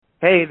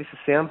Hey, this is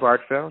Sam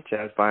Bardfeld,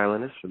 jazz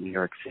violinist from New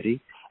York City,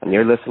 and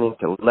you're listening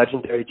to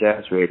Legendary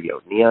Jazz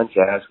Radio, Neon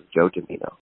Jazz with Joe Domino.